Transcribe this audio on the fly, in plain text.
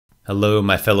Hello,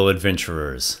 my fellow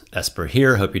adventurers. Esper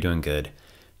here. Hope you're doing good.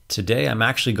 Today I'm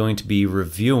actually going to be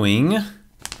reviewing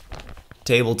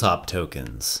tabletop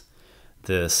tokens.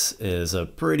 This is a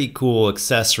pretty cool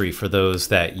accessory for those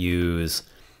that use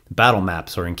battle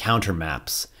maps or encounter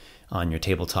maps on your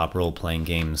tabletop role-playing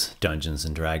games, Dungeons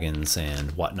and Dragons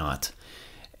and whatnot.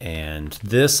 And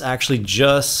this actually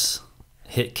just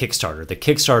hit Kickstarter. The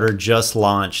Kickstarter just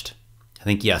launched, I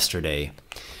think yesterday.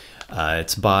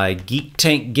 It's by Geek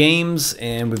Tank Games,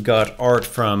 and we've got art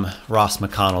from Ross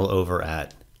McConnell over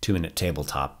at 2 Minute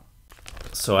Tabletop.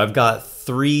 So I've got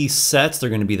 3 sets. They're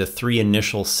going to be the 3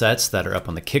 initial sets that are up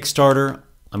on the Kickstarter.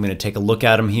 I'm going to take a look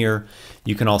at them here.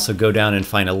 You can also go down and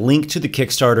find a link to the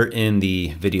Kickstarter in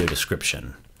the video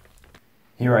description.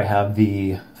 Here I have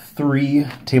the 3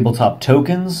 tabletop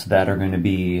tokens that are going to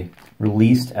be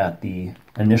released at the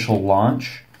initial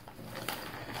launch.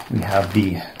 We have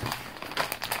the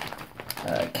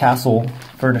castle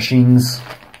furnishings,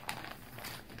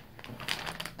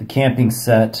 the camping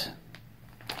set,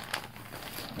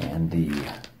 and the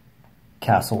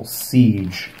castle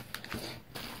siege.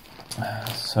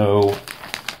 So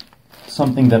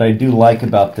something that I do like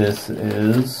about this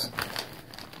is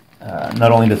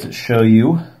not only does it show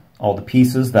you all the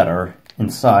pieces that are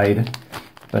inside,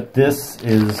 but this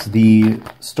is the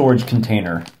storage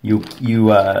container. You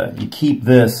keep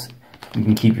this, you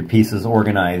can keep your pieces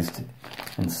organized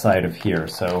inside of here.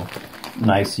 So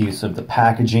nice use of the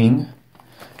packaging.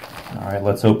 All right,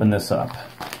 let's open this up.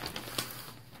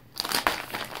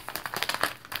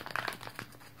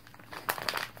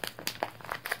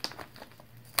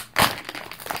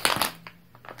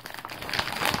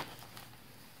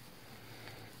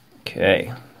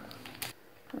 Okay,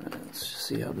 let's just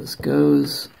see how this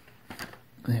goes.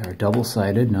 They are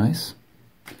double-sided, nice.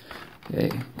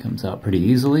 Okay, comes out pretty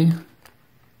easily.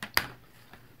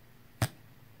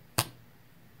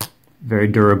 Very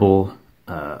durable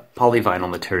polyvinyl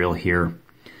material here.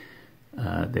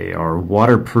 They are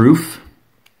waterproof.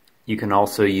 You can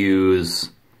also use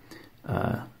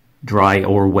dry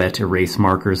or wet erase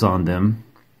markers on them.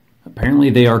 Apparently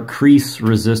they are crease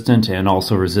resistant and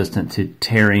also resistant to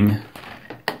tearing.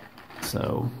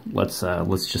 So let's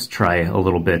just try a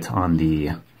little bit on the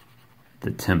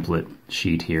template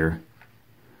sheet here.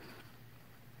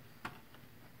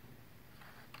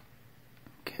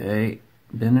 Okay,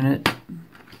 bending it.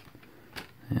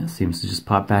 Yeah, seems to just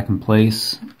pop back in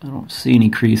place. I don't see any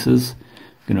creases.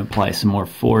 I'm going to apply some more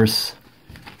force.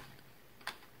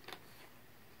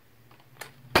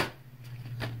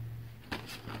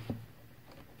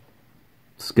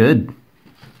 It's good.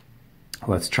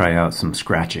 Let's try out some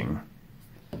scratching.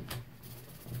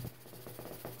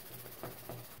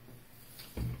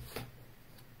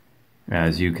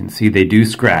 As you can see, they do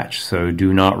scratch, so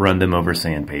do not run them over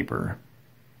sandpaper.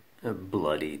 A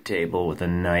bloody table with a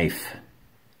knife.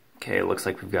 Okay, it looks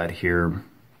like we've got here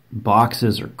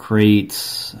boxes or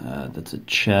crates. That's a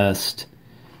chest.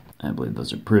 I believe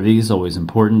those are privies, always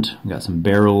important. We've got some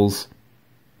barrels.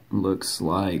 Looks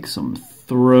like some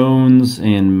thrones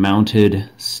and mounted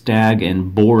stag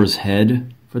and boar's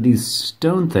head. For these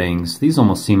stone things, these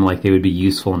almost seem like they would be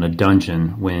useful in a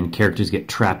dungeon when characters get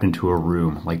trapped into a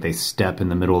room. Like they step in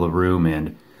the middle of the room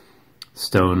and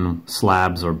stone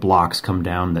slabs or blocks come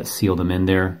down that seal them in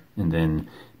there, and then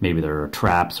maybe there are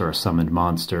traps or a summoned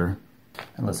monster.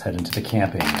 And let's head into the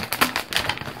camping.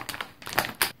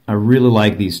 I really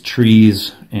like these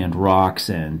trees and rocks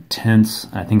and tents.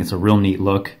 I think it's a real neat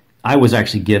look. I was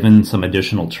actually given some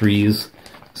additional trees,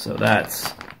 so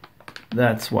that's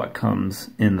what comes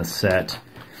in the set.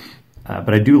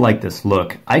 But I do like this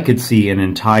look. I could see an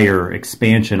entire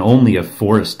expansion only of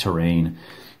forest terrain.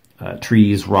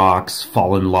 Trees, rocks,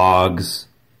 fallen logs,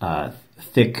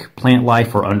 thick plant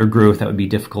life or undergrowth that would be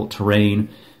difficult terrain.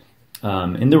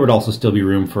 And there would also still be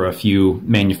room for a few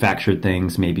manufactured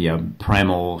things, maybe a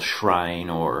primal shrine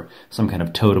or some kind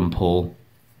of totem pole.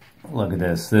 Look at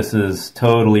this. This is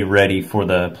totally ready for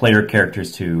the player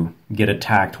characters to get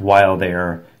attacked while they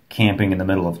are camping in the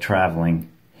middle of traveling.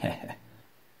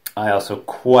 I also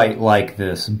quite like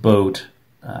this boat.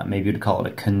 Maybe you'd call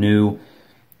it a canoe.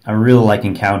 I really like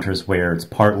encounters where it's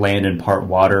part land and part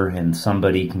water and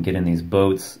somebody can get in these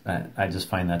boats. I just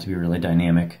find that to be really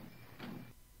dynamic.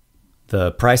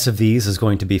 The price of these is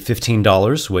going to be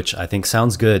 $15, which I think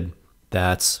sounds good.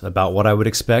 That's about what I would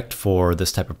expect for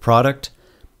this type of product.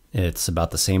 It's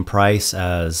about the same price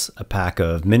as a pack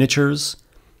of miniatures,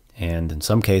 and in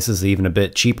some cases even a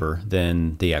bit cheaper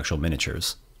than the actual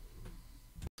miniatures.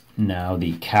 Now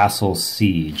the Castle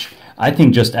Siege. I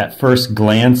think just at first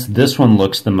glance, this one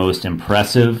looks the most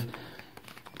impressive.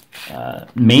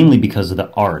 mainly because of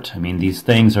the art. I mean, these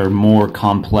things are more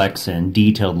complex and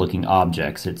detailed looking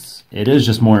objects. It is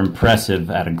just more impressive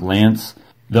at a glance.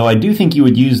 Though I do think you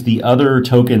would use the other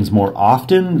tokens more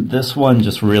often, this one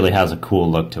just really has a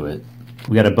cool look to it.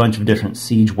 We got a bunch of different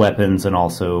siege weapons and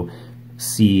also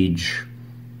siege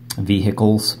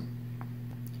vehicles.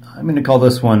 I'm going to call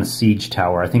this one Siege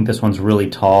Tower. I think this one's really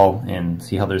tall, and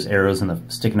see how there's arrows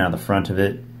sticking out of the front of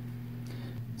it.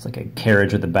 It's like a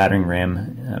carriage with a battering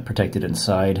ram protected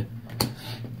inside.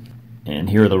 And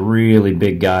here are the really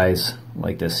big guys,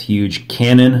 like this huge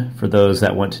cannon for those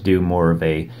that want to do more of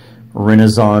a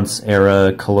Renaissance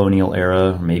era, colonial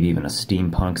era, or maybe even a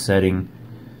steampunk setting.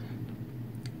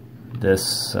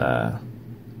 This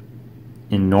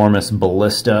enormous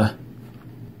ballista.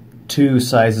 2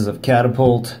 sizes of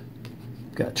catapult.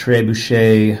 Got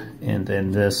trebuchet, and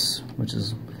then this, which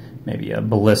is maybe a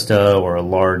ballista or a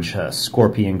large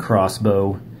scorpion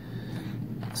crossbow.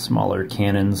 Smaller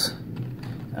cannons.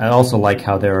 I also like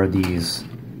how there are these,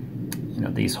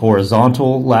 these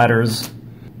horizontal ladders,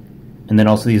 and then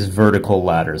also these vertical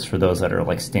ladders for those that are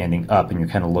like standing up and you're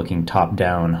kind of looking top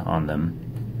down on them.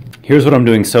 Here's what I'm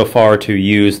doing so far to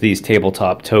use these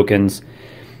tabletop tokens.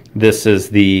 This is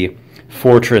the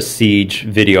Fortress Siege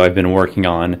video I've been working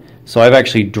on. So I've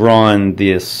actually drawn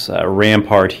this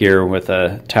rampart here with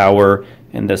a tower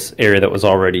and this area that was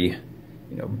already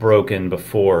broken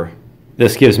before.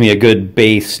 This gives me a good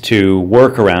base to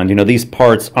work around. These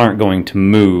parts aren't going to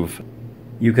move.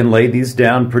 You can lay these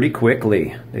down pretty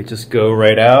quickly. They just go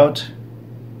right out,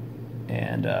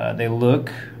 and they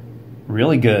look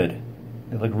really good.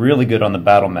 They look really good on the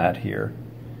battle mat here.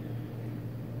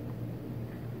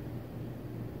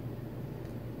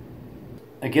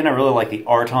 Again, I really like the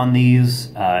art on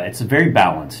these. It's very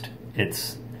balanced.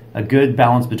 It's a good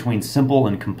balance between simple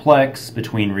and complex,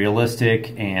 between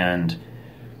realistic and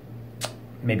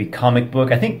maybe comic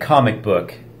book. I think comic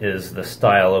book is the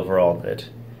style overall that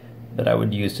I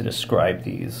would use to describe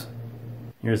these.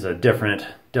 Here's a different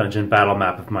dungeon battle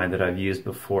map of mine that I've used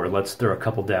before. Let's throw a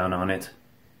couple down on it.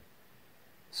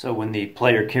 So when the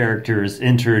player characters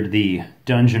entered the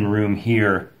dungeon room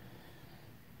here,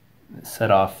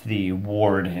 set off the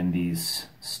ward, and these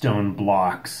stone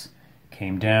blocks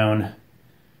came down.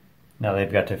 Now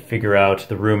they've got to figure out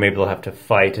the room. Maybe they'll have to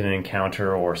fight in an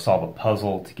encounter or solve a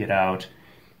puzzle to get out.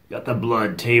 Got the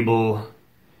blood table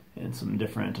and some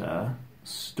different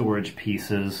storage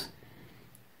pieces.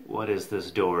 What is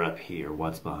this door up here?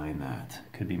 What's behind that?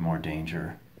 Could be more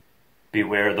danger.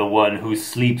 Beware the one who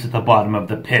sleeps at the bottom of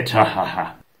the pit. Ha ha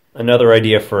ha. Another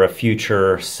idea for a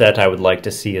future set I would like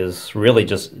to see is really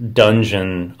just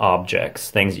dungeon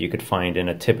objects, things that you could find in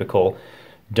a typical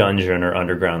dungeon or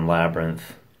underground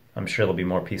labyrinth. I'm sure there'll be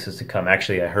more pieces to come.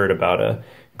 Actually, I heard about a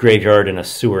graveyard and a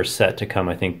sewer set to come.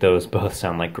 I think those both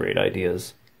sound like great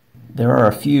ideas. There are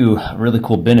a few really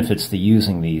cool benefits to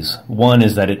using these. One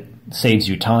is that it saves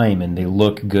you time and they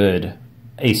look good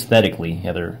aesthetically.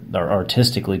 Yeah, they're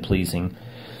artistically pleasing.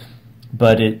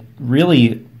 But it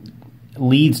really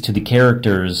leads to the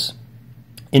characters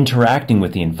interacting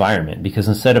with the environment, because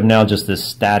instead of now just this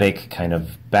static kind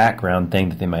of background thing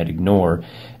that they might ignore,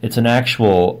 it's an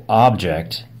actual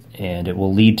object, and it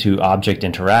will lead to object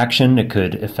interaction. It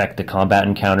could affect the combat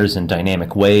encounters in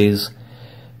dynamic ways.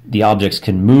 The objects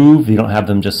can move. You don't have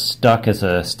them just stuck as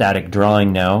a static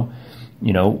drawing now.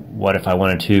 What if I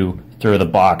wanted to throw the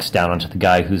box down onto the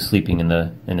guy who's sleeping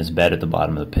in his bed at the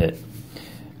bottom of the pit?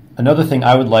 Another thing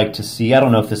I would like to see, I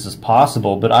don't know if this is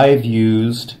possible, but I've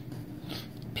used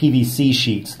PVC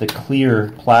sheets, the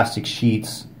clear plastic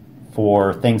sheets,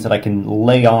 for things that I can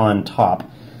lay on top.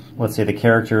 Let's say the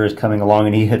character is coming along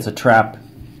and he hits a trap,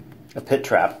 a pit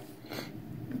trap.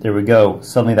 There we go.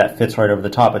 Suddenly that fits right over the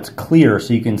top. It's clear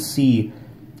so you can see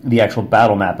the actual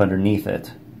battle map underneath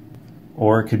it.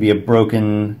 Or it could be a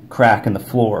broken crack in the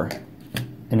floor,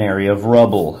 an area of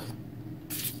rubble,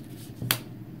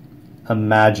 a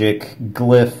magic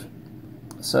glyph.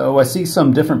 So I see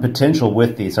some different potential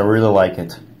with these. I really like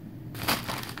it.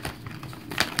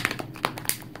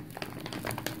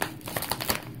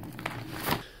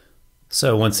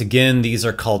 So once again, these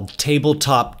are called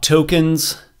Tabletop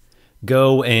tokens.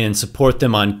 Go and support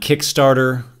them on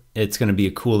Kickstarter. It's going to be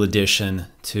a cool addition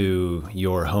to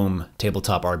your home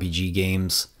tabletop RPG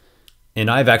games. And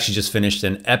I've actually just finished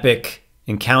an epic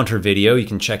encounter video. You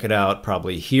can check it out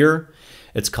probably here.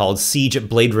 It's called Siege at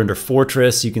Blade Runner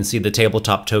Fortress. You can see the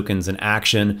tabletop tokens in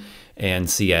action and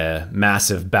see a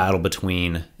massive battle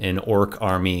between an orc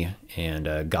army and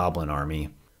a goblin army.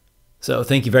 So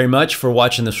thank you very much for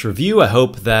watching this review. I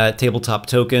hope that tabletop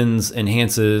tokens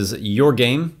enhances your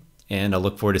game, and I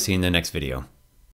look forward to seeing you in the next video.